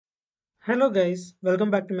Hello guys,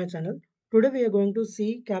 welcome back to my channel. Today we are going to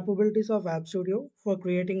see capabilities of App Studio for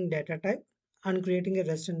creating data type and creating a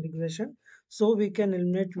REST integration so we can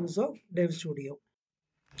eliminate use of Dev Studio.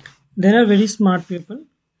 There are very smart people,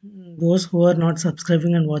 those who are not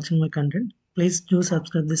subscribing and watching my content. Please do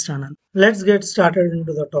subscribe this channel. Let's get started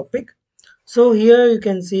into the topic. So here you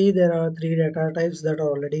can see there are three data types that are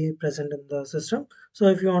already present in the system. So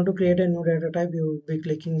if you want to create a new data type, you would be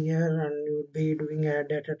clicking here and you would be doing add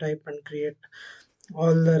data type and create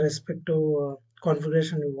all the respective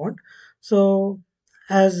configuration you want. So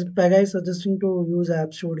as pega is suggesting to use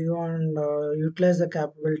app studio and utilize the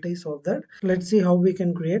capabilities of that, let's see how we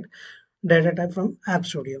can create data type from app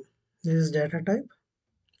studio. This is data type.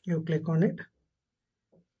 You click on it.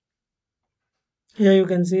 Here you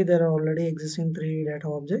can see there are already existing three data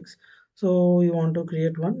objects. So you want to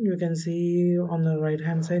create one, you can see on the right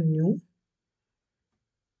hand side new.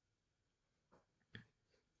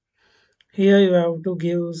 Here you have to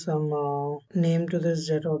give some name to this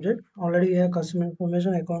data object. Already we have customer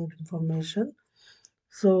information, account information,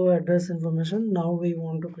 so address information. Now we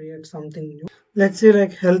want to create something new. Let's say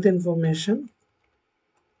like health information.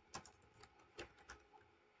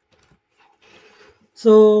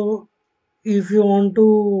 So if you want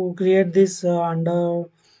to create this under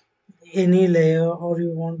any layer, or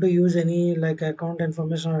you want to use any like account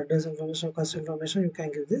information or address information or customer information, you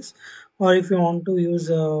can give this. Or if you want to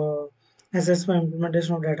use SS for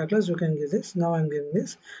implementation of data class, you can give this. Now I'm giving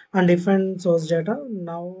this. And different source data,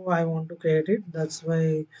 now I want to create it, that's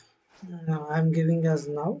why I'm giving as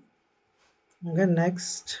now. Okay,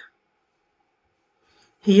 next.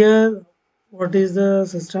 Here what is the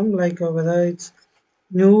system, like whether it's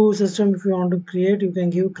new system, if you want to create, you can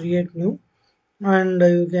give create new, and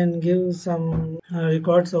you can give some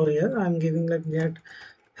records over here. I'm giving like get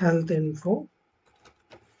health info,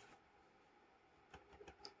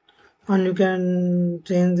 and you can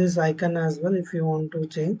change this icon as well if you want to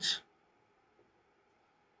change.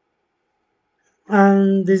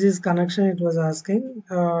 And this is connection, it was asking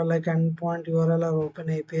like endpoint URL or open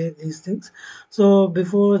API, these things. So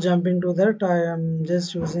before jumping to that, I am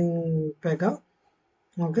just using pega.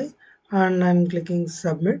 Okay, and I'm clicking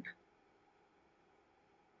submit.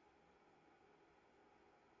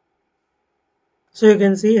 So you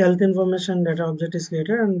can see health information data object is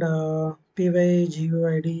created, and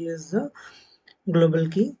PYGUID is the global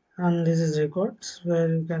key, and this is records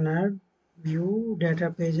where you can add view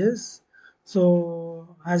data pages.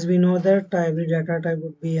 So as we know that every data type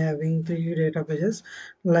would be having three data pages,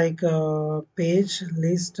 like page,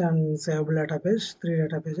 list, and savable data page, three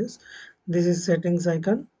data pages. This is settings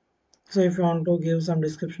icon. So if you want to give some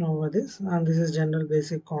description over this, and this is general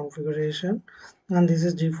basic configuration, and this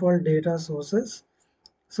is default data sources.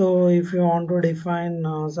 So if you want to define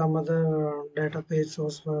some other data page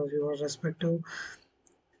source for your respective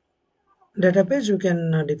data page, you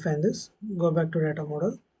can define this. Go back to data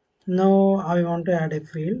model. Now I want to add a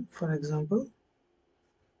field. For example,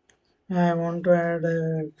 I want to add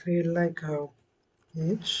a field like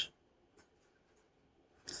age.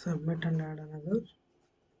 Submit and add another.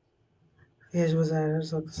 Age was added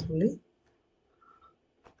successfully.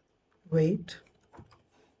 Weight.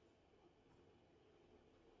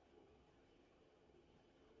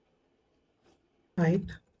 Height.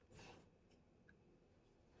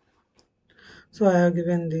 So I have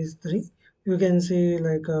given these three. You can see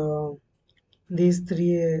like these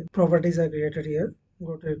three properties are created here.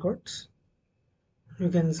 Go to records. You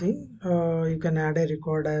can see you can add a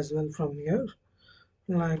record as well from here,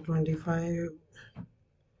 like 25,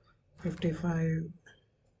 55,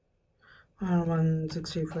 and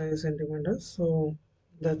 165 centimeters. So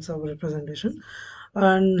that's our representation.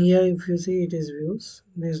 And here if you see, it is views,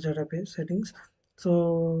 this database settings.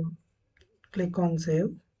 So click on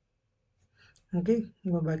save. Okay,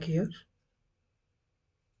 go back here.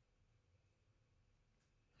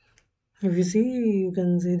 If you see, you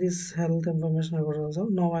can see this health information record also.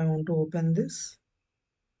 Now I want to open this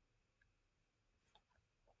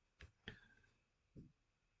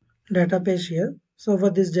database here. So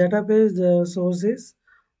for this database, the source is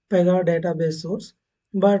pega database source,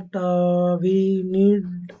 but we need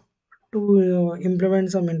to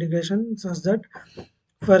implement some integration such that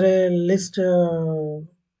for a list of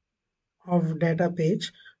data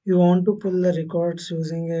page, you want to pull the records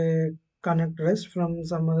using a connect rest from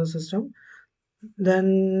some other system,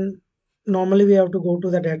 then normally we have to go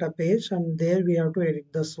to the data page, and there we have to edit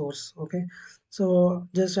the source. Okay, so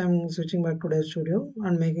just I'm switching back to Dev Studio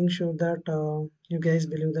and making sure that you guys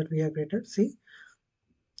believe that we have created. See,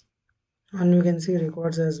 and you can see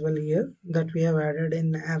records as well here that we have added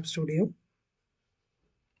in App Studio.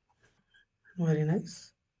 Very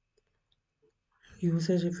nice.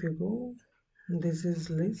 usage, if you go, this is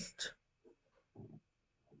list.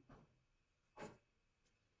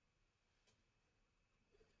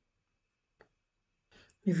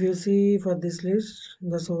 If you see for this list,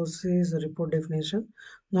 the source is report definition.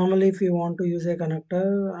 Normally, if you want to use a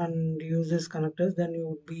connector and use this connectors, then you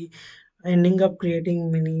would be ending up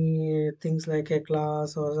creating many things like a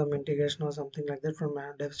class or some integration or something like that from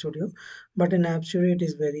Dev Studio. But in App Studio, it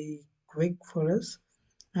is very quick for us.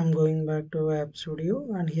 I'm going back to App Studio,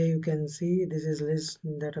 and here you can see this is list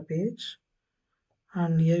data page,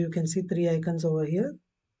 and here you can see three icons over here,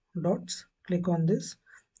 dots. Click on this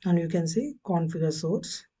and you can see configure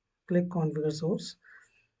source. Click configure source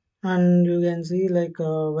and you can see like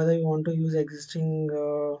whether you want to use existing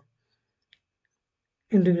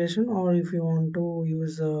integration or if you want to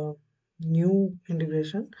use a new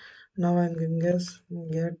integration. Now I'm giving us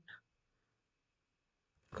get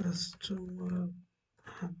customer,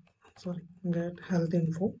 sorry, get health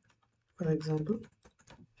info, for example.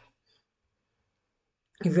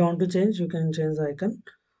 If you want to change, you can change the icon.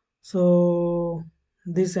 So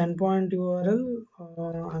this endpoint URL,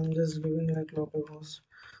 I'm just giving like localhost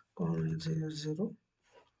 0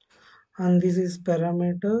 and this is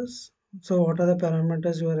parameters. So what are the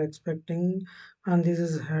parameters you are expecting, and this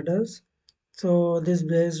is headers. So this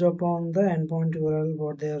based upon the endpoint URL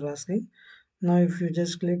what they are asking. Now if you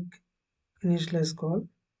just click initialize call,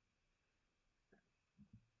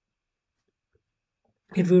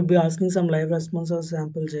 it will be asking some live response or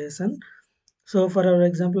sample JSON. So for our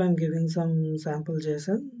example, I'm giving some sample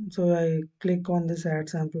JSON. So I click on this add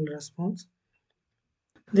sample response.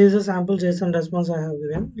 This is a sample JSON response I have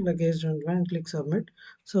given, like age21 and click submit.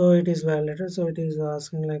 So it is validated. So it is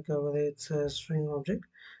asking like whether it's a string object.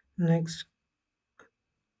 Next,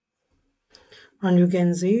 and you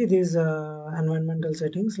can see these environmental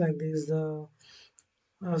settings like these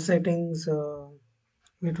settings.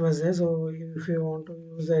 It was there. So if you want to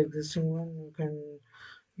use the existing one, you can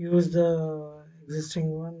use the existing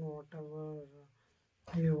one, whatever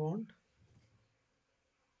you want.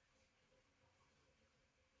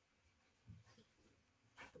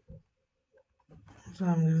 So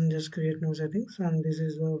I'm going to just create new settings and this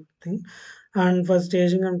is the thing. And for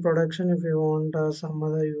staging and production, if you want some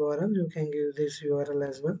other URL, you can give this URL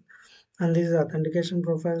as well. And these authentication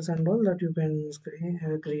profiles and all that you can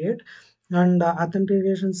create. And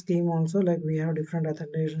authentication scheme also, like we have different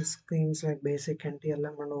authentication schemes like basic,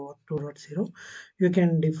 NTLM and over 2.0. You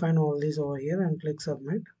can define all these over here and click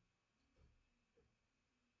submit.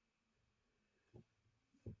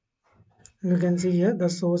 You can see here the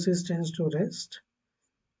source is changed to REST,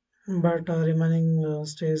 but remaining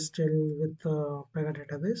stays still with pega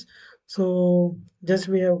database. So just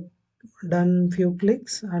we have done few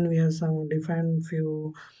clicks and we have some defined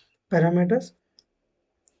few parameters.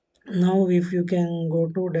 Now if you can go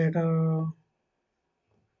to data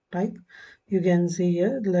type, you can see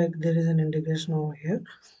here like there is an integration over here.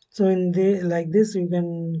 So in the like this you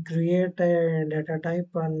can create a data type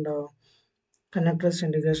and connect rest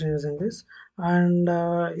integration using this. And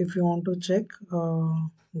if you want to check,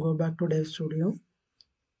 go back to dev studio.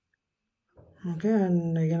 Okay,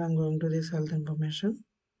 and again I'm going to this health information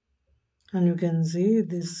and you can see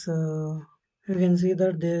this you can see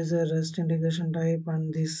that there is a rest integration type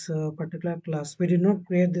and this particular class we did not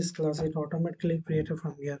create this class, it automatically created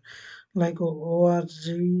from here like org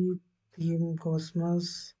theme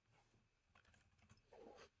cosmos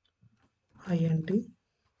int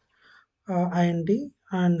int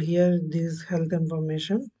and here this health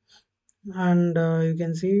information. And you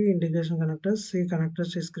can see integration connectors, see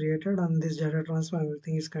connectors is created and this data transfer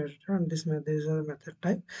everything is created and this method is a method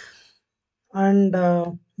type. And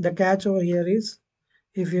the catch over here is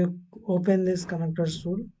if you open this connectors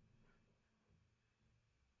tool,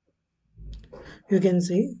 you can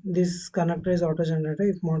see this connector is auto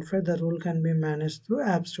generated. If modified, the rule can be managed through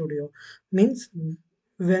App Studio. Means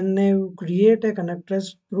when you create a connector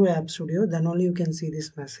through App Studio, then only you can see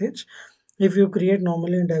this message. If you create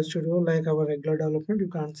normally in Dev Studio like our regular development, you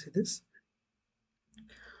can't see this.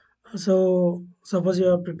 So suppose you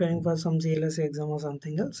are preparing for some CLS exam or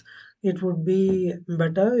something else, it would be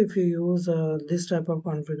better if you use this type of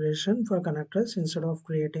configuration for connectors instead of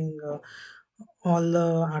creating all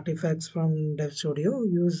the artifacts from Dev Studio.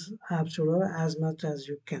 Use App Studio as much as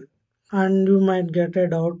you can. And you might get a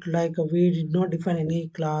doubt like we did not define any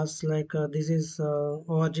class like this is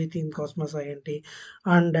org theme cosmos int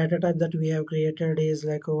and data type that we have created is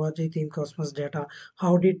like org theme cosmos data.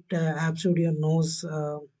 How did App Studio knows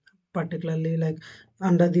particularly like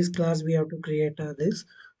under this class we have to create this?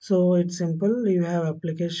 So it's simple, you have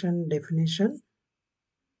application definition.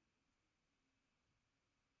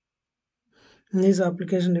 In this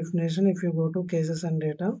application definition, if you go to cases and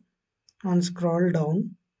data and scroll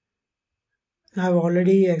down, I have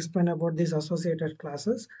already explained about these associated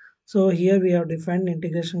classes. So here we have defined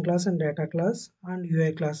integration class and data class and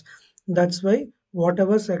UI class. That's why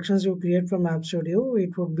whatever sections you create from App Studio,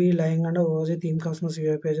 it would be lying under OOG theme cosmos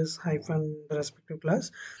UI pages hyphen the respective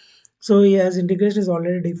class. So as integration is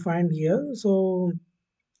already defined here, so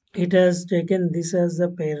it has taken this as the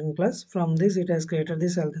parent class. From this, it has created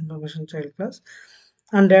this health information child class.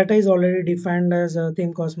 And data is already defined as a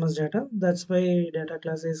theme cosmos data. That's why data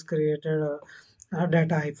class is created a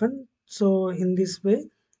data hyphen. So in this way,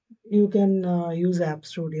 you can use App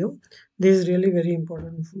Studio. This is really very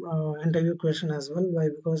important interview question as well. Why?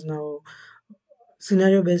 Because now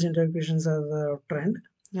scenario based interview questions are the trend.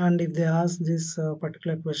 And if they ask this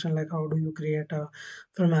particular question like how do you create a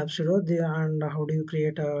from App Studio and how do you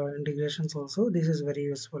create integrations also, this is very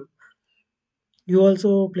useful. You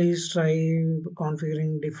also please try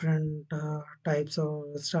configuring different types or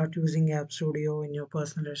start using App Studio in your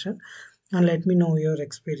personal version and let me know your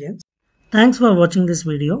experience. Thanks for watching this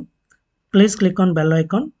video. Please click on bell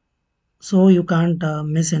icon so you can't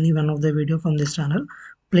miss any one of the video from this channel.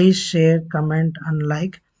 Please share, comment and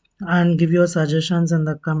like and give your suggestions in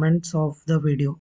the comments of the video.